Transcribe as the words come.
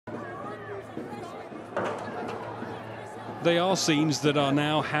They are scenes that are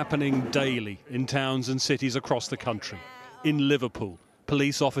now happening daily in towns and cities across the country. In Liverpool,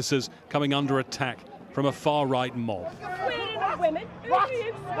 police officers coming under attack from a far-right mob.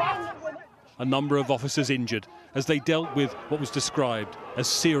 A number of officers injured as they dealt with what was described as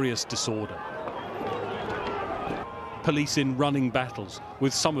serious disorder. Police in running battles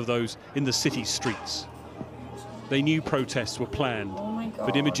with some of those in the city streets. They knew protests were planned,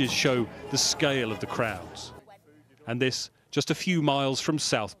 but images show the scale of the crowds. And this just a few miles from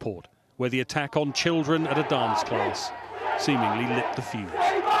Southport, where the attack on children at a dance class seemingly lit the fuse.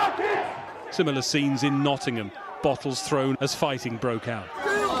 Similar scenes in Nottingham, bottles thrown as fighting broke out.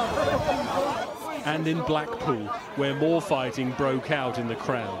 And in Blackpool, where more fighting broke out in the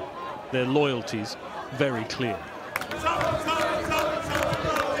crowd, their loyalties very clear.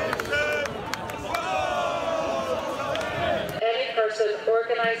 Any person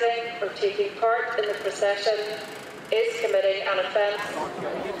organising or taking part in the procession is committing an offence.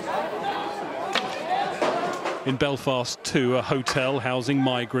 In Belfast too, a hotel housing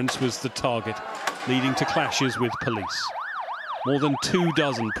migrants was the target, leading to clashes with police. More than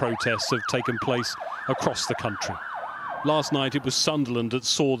 24 protests have taken place across the country. Last night it was Sunderland that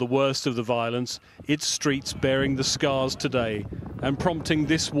saw the worst of the violence, its streets bearing the scars today and prompting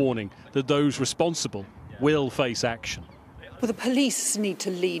this warning that those responsible will face action. Well, the police need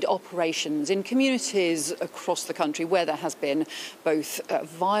to lead operations in communities across the country where there has been both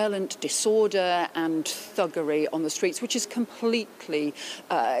violent disorder and thuggery on the streets, which is completely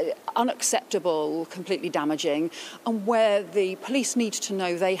unacceptable, completely damaging, and where the police need to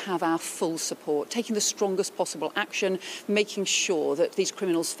know they have our full support, taking the strongest possible action, making sure that these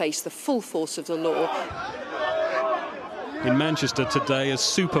criminals face the full force of the law. In Manchester today, a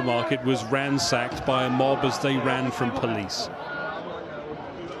supermarket was ransacked by a mob as they ran from police.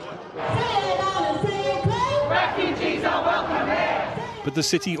 But the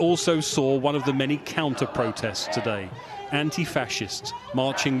city also saw one of the many counter-protests today, anti-fascists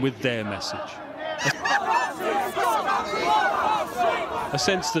marching with their message. A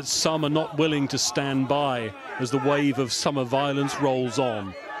sense that some are not willing to stand by as the wave of summer violence rolls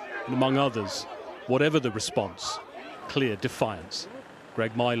on, and among others, whatever the response, clear defiance.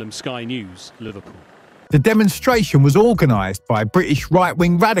 Greg Milam, Sky News, Liverpool. The demonstration was organised by British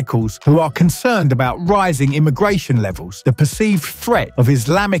right-wing radicals who are concerned about rising immigration levels, the perceived threat of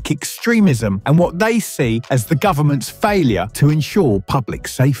Islamic extremism and what they see as the government's failure to ensure public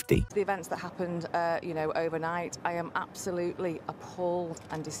safety. The events that happened, overnight, I am absolutely appalled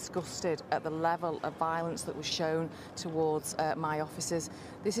and disgusted at the level of violence that was shown towards my officers.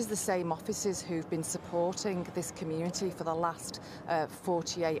 This is the same officers who've been supporting this community for the last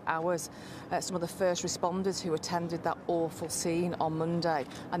 48 hours. Some of the first responders who attended that awful scene on Monday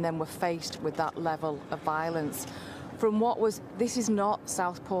and then were faced with that level of violence. This is not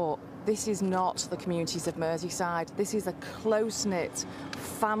Southport. This is not the communities of Merseyside. This is a close-knit,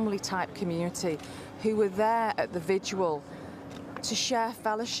 family-type community who were there at the vigil to share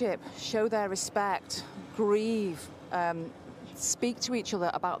fellowship, show their respect, grieve, speak to each other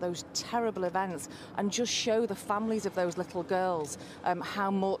about those terrible events and just show the families of those little girls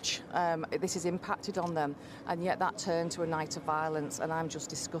how much this has impacted on them. And yet that turned to a night of violence, and I'm just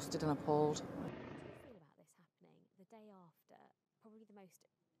disgusted and appalled.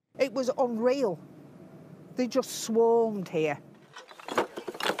 It was unreal. They just swarmed here.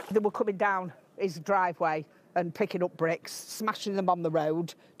 They were coming down his driveway and picking up bricks, smashing them on the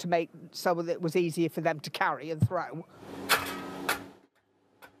road to make so that it was easier for them to carry and throw.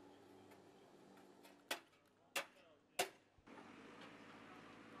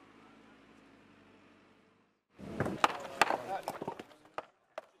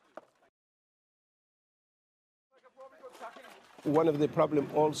 One of the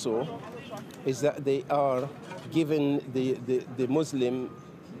problems also is that they are giving the Muslim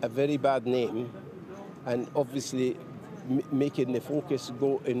a very bad name, and obviously making the focus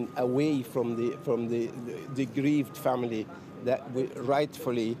go away from the grieved family that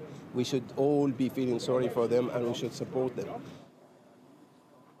rightfully we should all be feeling sorry for them and we should support them.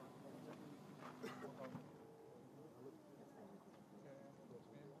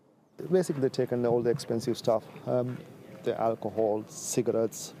 Basically, they've taken all the expensive stuff. The alcohol,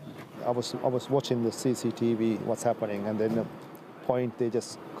 cigarettes. I was watching the CCTV, what's happening, and then the point they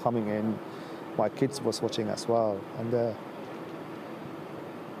just coming in. My kids was watching as well, and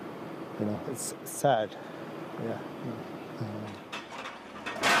it's sad. Yeah.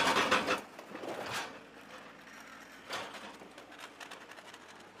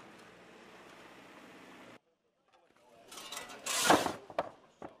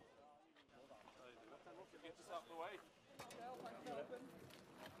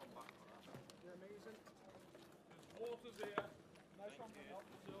 Where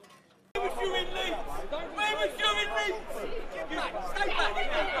was you in Leeds? Where was you in Leeds? Get back! Stay back!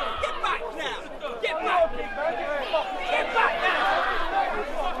 Get back now! Get back! Get back now!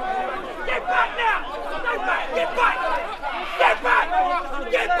 Get back now! Stay back! Get back! Get back! Get back now! Stay back! Get back! Stay back!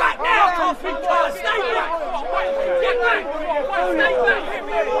 Stay back now! Get back! Stay back now!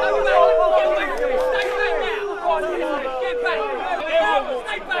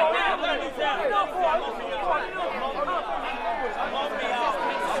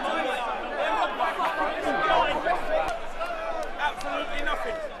 Absolutely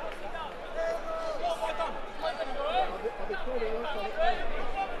nothing. What have I done?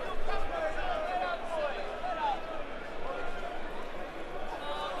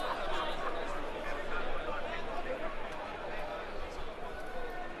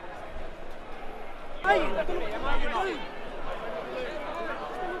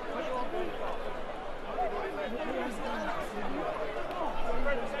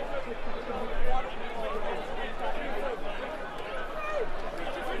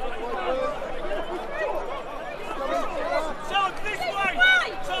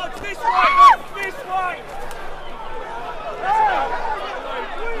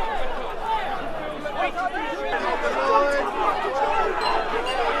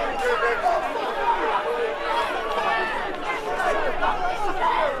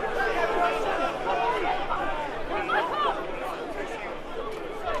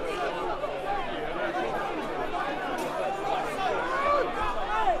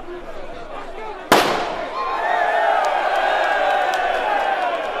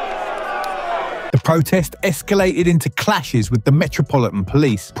 The protest escalated into clashes with the Metropolitan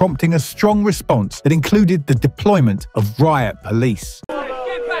Police, prompting a strong response that included the deployment of riot police.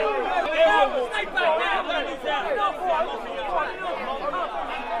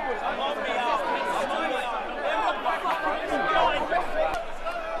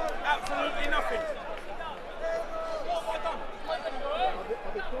 Absolutely nothing. What have I done?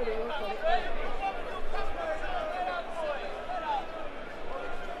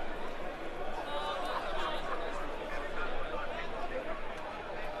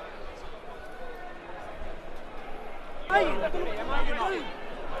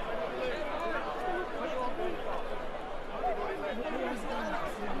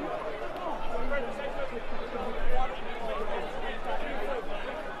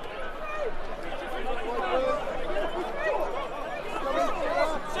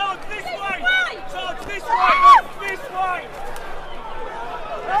 Charge this way! Charge this way! This way!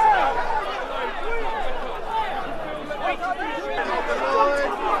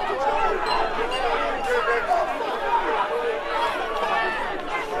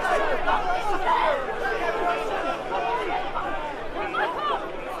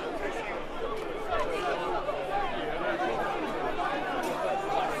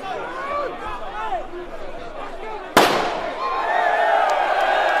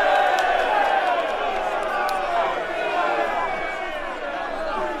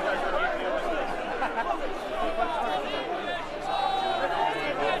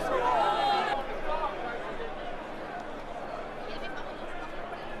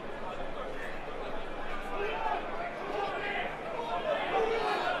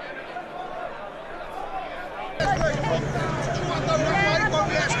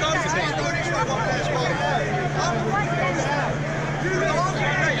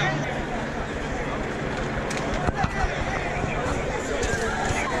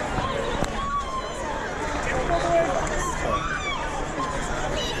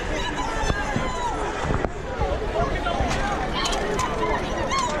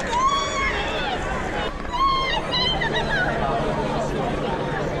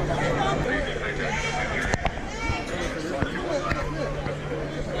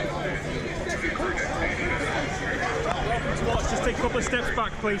 Just take a couple of steps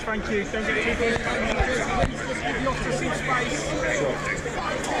back, please. Thank you. Don't get too close. Just give the officer some space.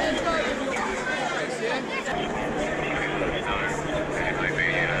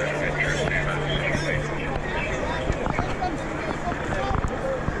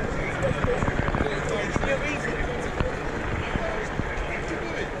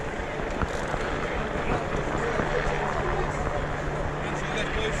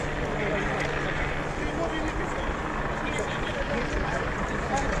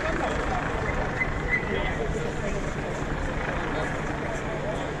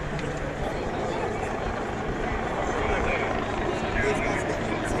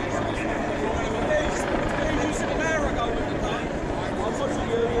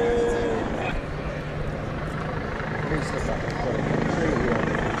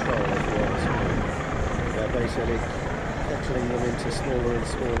 Basically sectioning them into smaller and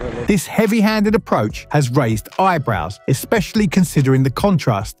smaller. This heavy-handed approach has raised eyebrows, especially considering the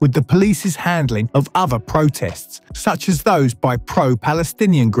contrast with the police's handling of other protests, such as those by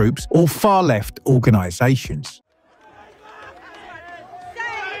pro-Palestinian groups or far-left organisations.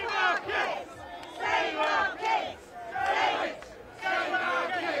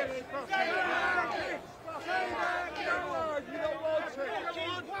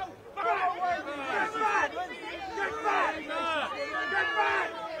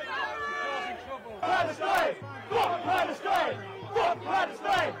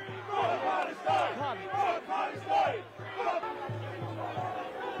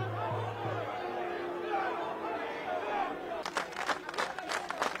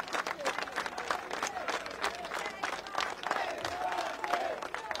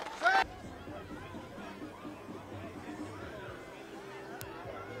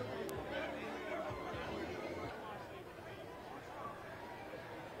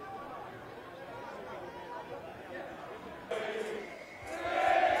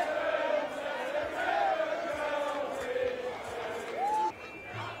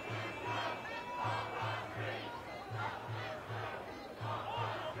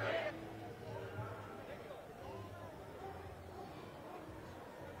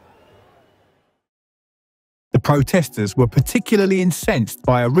 The protesters were particularly incensed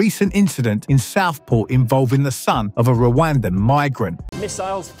by a recent incident in Southport involving the son of a Rwandan migrant.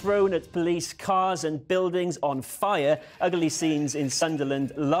 Missiles thrown at police cars and buildings on fire. Ugly scenes in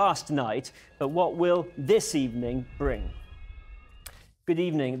Sunderland last night. But what will this evening bring? Good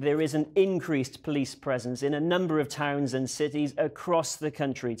evening. There is an increased police presence in a number of towns and cities across the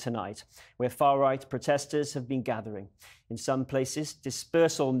country tonight, where far-right protesters have been gathering. In some places,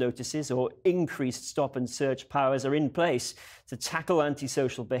 dispersal notices or increased stop-and-search powers are in place to tackle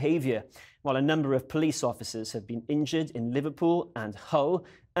antisocial behaviour, while a number of police officers have been injured in Liverpool and Hull,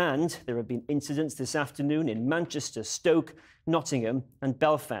 and there have been incidents this afternoon in Manchester, Stoke, Nottingham and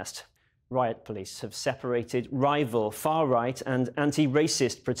Belfast. Riot police have separated rival far-right and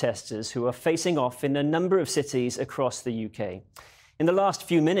anti-racist protesters who are facing off in a number of cities across the UK. In the last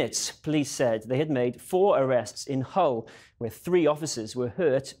few minutes, police said they had made 4 arrests in Hull, where 3 officers were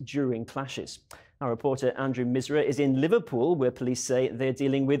hurt during clashes. Our reporter Andrew Misra is in Liverpool, where police say they're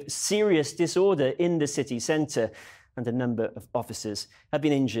dealing with serious disorder in the city centre, and a number of officers have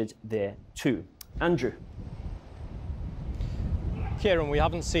been injured there too. Andrew. Kieran, we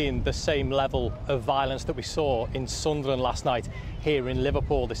haven't seen the same level of violence that we saw in Sunderland last night here in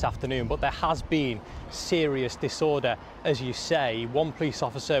Liverpool this afternoon, but there has been serious disorder, as you say. One police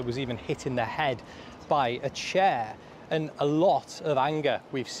officer was even hit in the head by a chair, and a lot of anger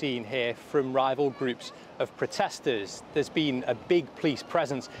we've seen here from rival groups of protesters. There's been a big police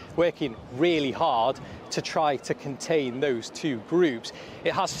presence working really hard to try to contain those 2 groups.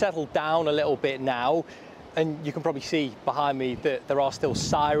 It has settled down a little bit now, and you can probably see behind me that there are still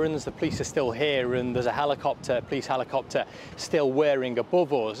sirens. The police are still here, and there's a helicopter, police helicopter, still whirring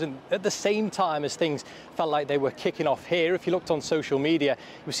above us. And at the same time as things felt like they were kicking off here, if you looked on social media,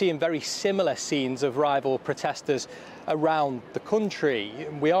 we're seeing very similar scenes of rival protesters around the country.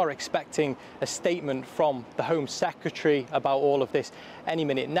 We are expecting a statement from the Home Secretary about all of this any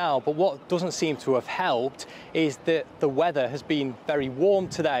minute now, but what doesn't seem to have helped is that the weather has been very warm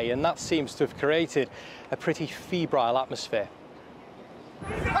today, and that seems to have created a pretty febrile atmosphere.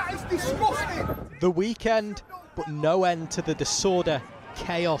 That is disgusting! The weekend, but no end to the disorder,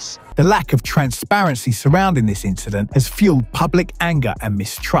 chaos. The lack of transparency surrounding this incident has fueled public anger and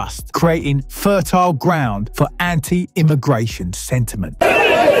mistrust, creating fertile ground for anti-immigration sentiment.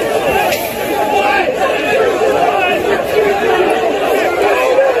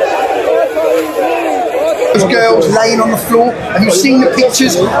 Those girls laying on the floor, have you seen the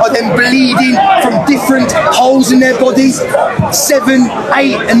pictures of them bleeding from different holes in their bodies? 7,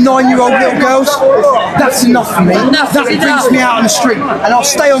 8 and 9-year-old little girls. That's enough for me. That brings me out on the street, and I'll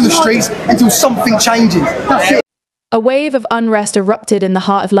stay on the streets until something changes. That's it. A wave of unrest erupted in the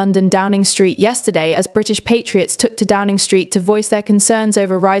heart of London Downing Street yesterday as British Patriots took to Downing Street to voice their concerns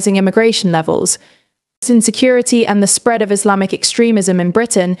over rising immigration levels, insecurity and the spread of Islamic extremism in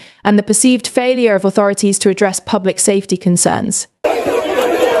Britain, and the perceived failure of authorities to address public safety concerns.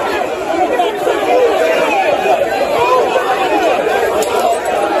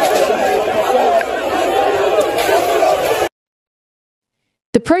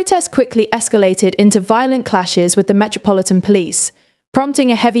 The protests quickly escalated into violent clashes with the Metropolitan Police,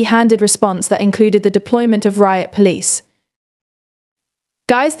 prompting a heavy-handed response that included the deployment of riot police.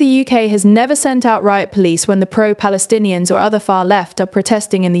 Guys, the UK has never sent out riot police when the pro-Palestinians or other far left are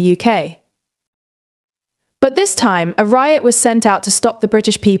protesting in the UK. But this time, a riot was sent out to stop the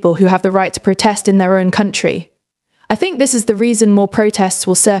British people who have the right to protest in their own country. I think this is the reason more protests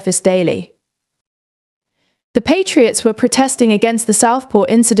will surface daily. The Patriots were protesting against the Southport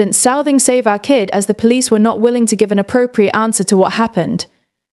incident, shouting "Save our kid," as the police were not willing to give an appropriate answer to what happened.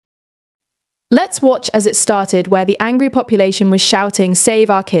 Let's watch as it started, where the angry population was shouting "Save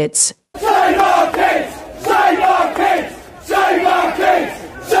our kids." Save our kids! Save our kids! Save our kids!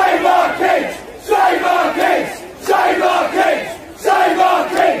 Save our kids! Save our kids! Save our kids! Save our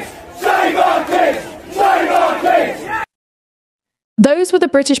kids! Save our kids! Save our kids! Those were the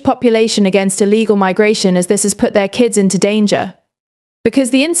British population against illegal migration, as this has put their kids into danger.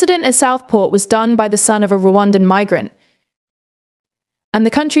 Because the incident at Southport was done by the son of a Rwandan migrant. And the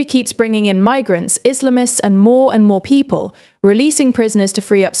country keeps bringing in migrants, Islamists and more people, releasing prisoners to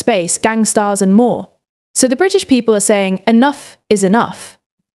free up space, gangsters and more. So the British people are saying enough is enough.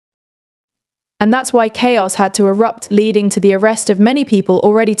 And that's why chaos had to erupt, leading to the arrest of many people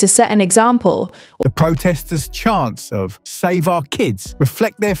already to set an example. The protesters' chants of "Save our kids"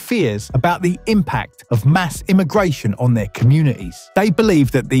 reflect their fears about the impact of mass immigration on their communities. They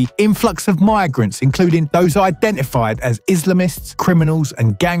believe that the influx of migrants, including those identified as Islamists, criminals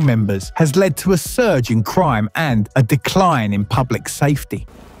and gang members, has led to a surge in crime and a decline in public safety.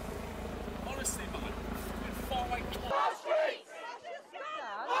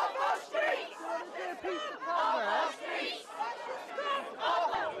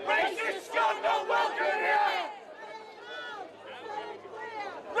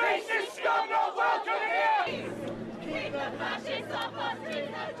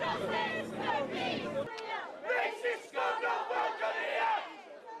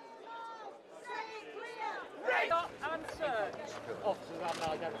 Officers have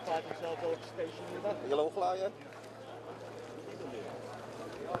now identified themselves over station leader. Yellow flag, yeah?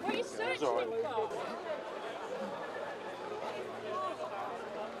 What are you searching for?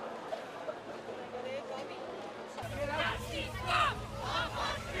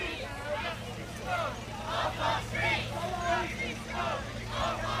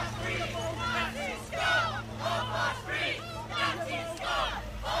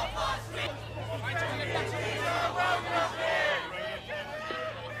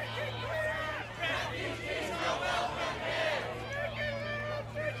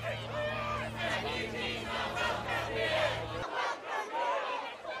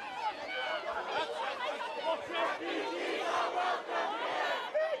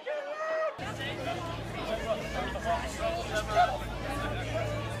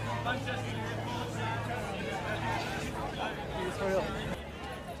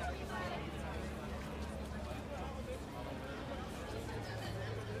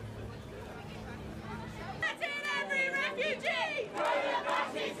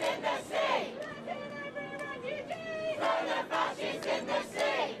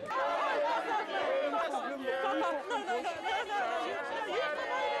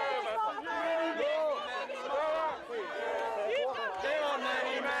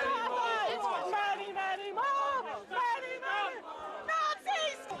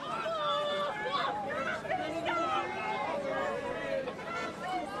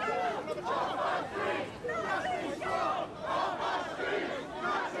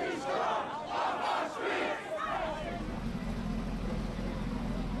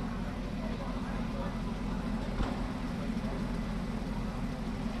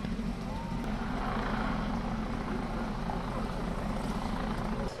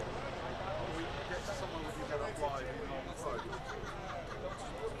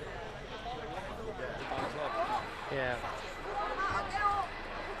 Yeah.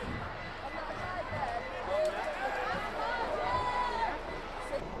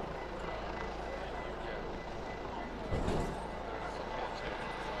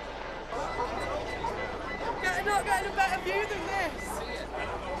 Not getting a better view than this.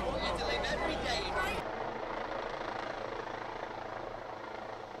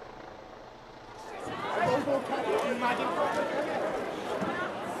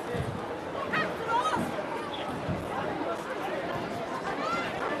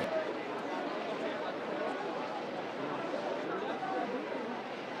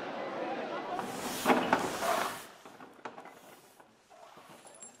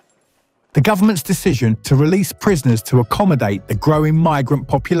 The government's decision to release prisoners to accommodate the growing migrant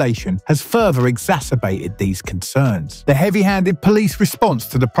population has further exacerbated these concerns. The heavy-handed police response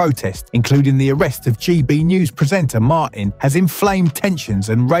to the protest, including the arrest of GB News presenter Martin, has inflamed tensions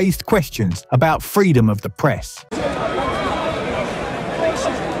and raised questions about freedom of the press.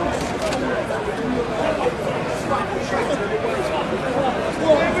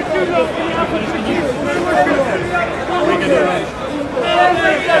 What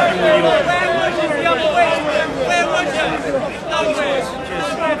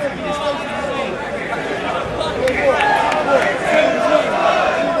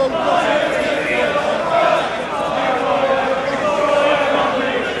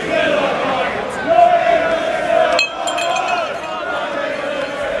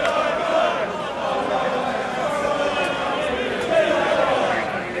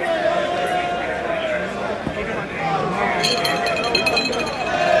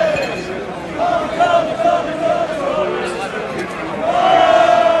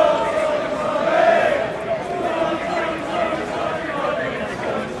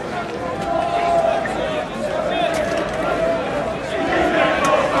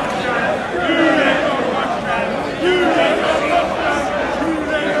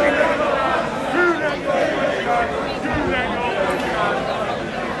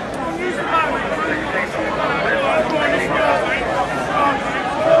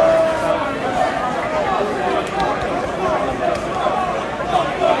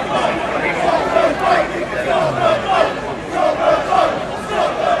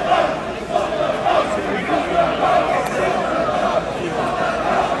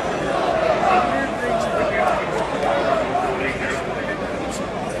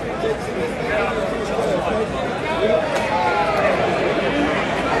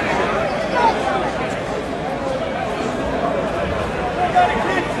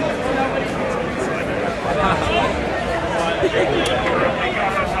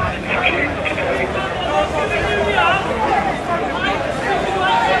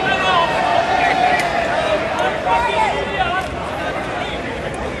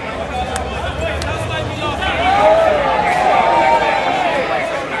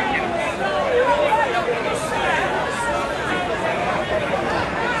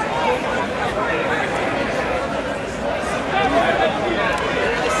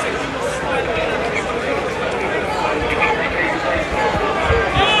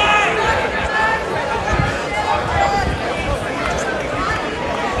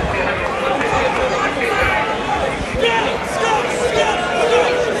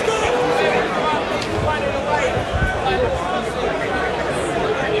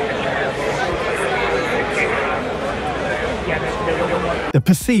The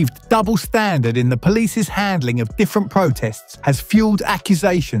perceived double standard in the police's handling of different protests has fueled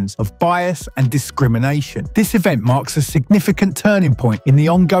accusations of bias and discrimination. This event marks a significant turning point in the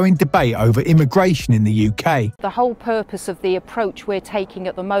ongoing debate over immigration in the UK. The whole purpose of the approach we're taking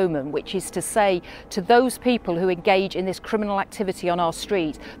at the moment, which is to say to those people who engage in this criminal activity on our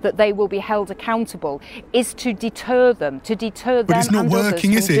street that they will be held accountable, is to deter them, and others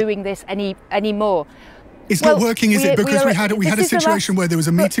from doing this anymore. It's not working, is it? Because we had a situation where there was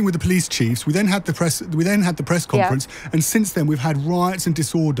a meeting with the police chiefs. We then had the press conference, and since then we've had riots and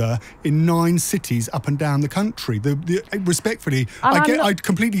disorder in 9 cities up and down the country. Respectfully, I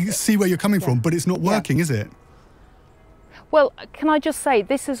completely see where you're coming from, but it's not working, is it? Well, can I just say,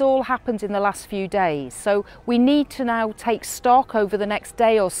 this has all happened in the last few days. So we need to now take stock over the next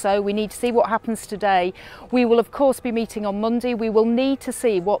day or so. We need to see what happens today. We will, of course, be meeting on Monday. We will need to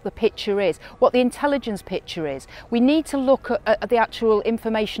see what the picture is, what the intelligence picture is. We need to look at the actual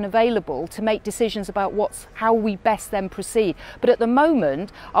information available to make decisions about how we best then proceed. But at the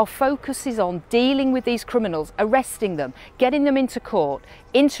moment, our focus is on dealing with these criminals, arresting them, getting them into court,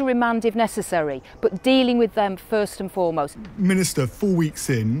 into remand if necessary, but dealing with them first and foremost. Minister, 4 weeks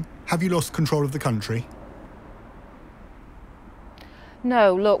in, have you lost control of the country?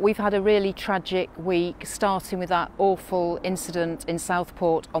 No, look, we've had a really tragic week, starting with that awful incident in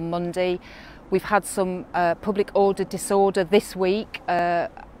Southport on Monday. We've had some public order disorder this week,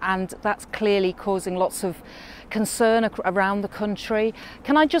 and that's clearly causing lots of concern around the country.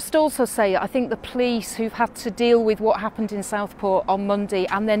 Can I just also say, I think the police who've had to deal with what happened in Southport on Monday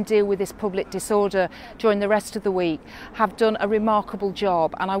and then deal with this public disorder during the rest of the week have done a remarkable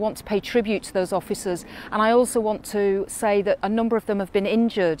job, and I want to pay tribute to those officers. And I also want to say that a number of them have been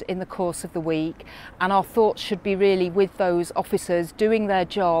injured in the course of the week, and our thoughts should be really with those officers doing their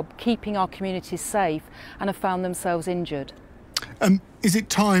job, keeping our communities safe, and have found themselves injured. Is it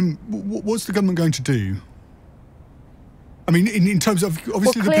time? What's the government going to do? I mean, in terms of,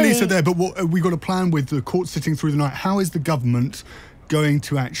 obviously the police are there, but what we got a plan with the court sitting through the night? How is the government going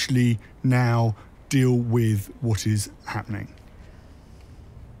to actually now deal with what is happening?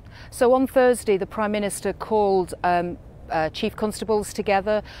 So on Thursday, the Prime Minister called chief constables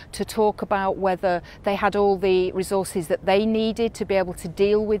together to talk about whether they had all the resources that they needed to be able to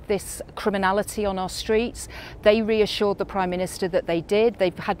deal with this criminality on our streets. They reassured the Prime Minister that they did.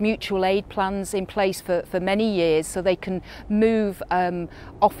 They've had mutual aid plans in place for many years, so they can move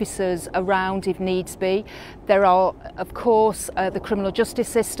officers around if needs be. There are, of course, the criminal justice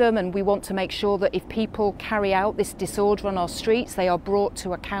system, and we want to make sure that if people carry out this disorder on our streets, they are brought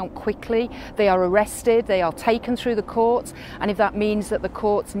to account quickly, they are arrested, they are taken through the courts, and if that means that the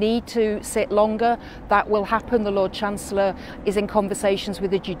courts need to sit longer, that will happen. The Lord Chancellor is in conversations with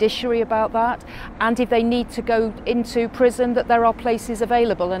the judiciary about that, and if they need to go into prison, that there are places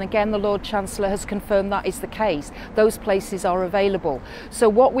available, and again the Lord Chancellor has confirmed that is the case. Those places are available. So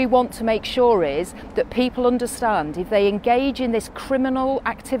what we want to make sure is that people understand if they engage in this criminal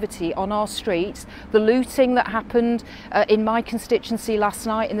activity on our streets, the looting that happened in my constituency last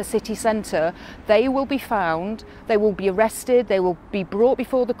night in the city centre, they will be found, they will be arrested, they will be brought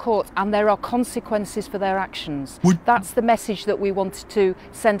before the courts, and there are consequences for their actions. That's the message that we wanted to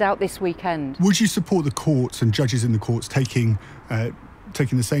send out this weekend. Would you support the courts and judges in the courts taking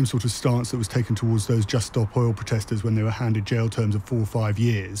the same sort of stance that was taken towards those Just Stop Oil protesters when they were handed jail terms of 4 or 5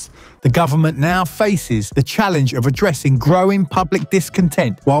 years? The government now faces the challenge of addressing growing public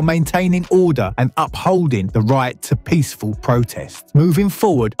discontent while maintaining order and upholding the right to peaceful protest. Moving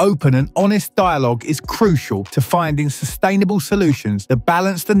forward, open and honest dialogue is crucial to finding sustainable solutions that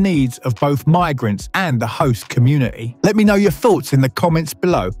balance the needs of both migrants and the host community. Let me know your thoughts in the comments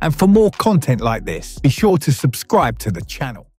below, and for more content like this, be sure to subscribe to the channel.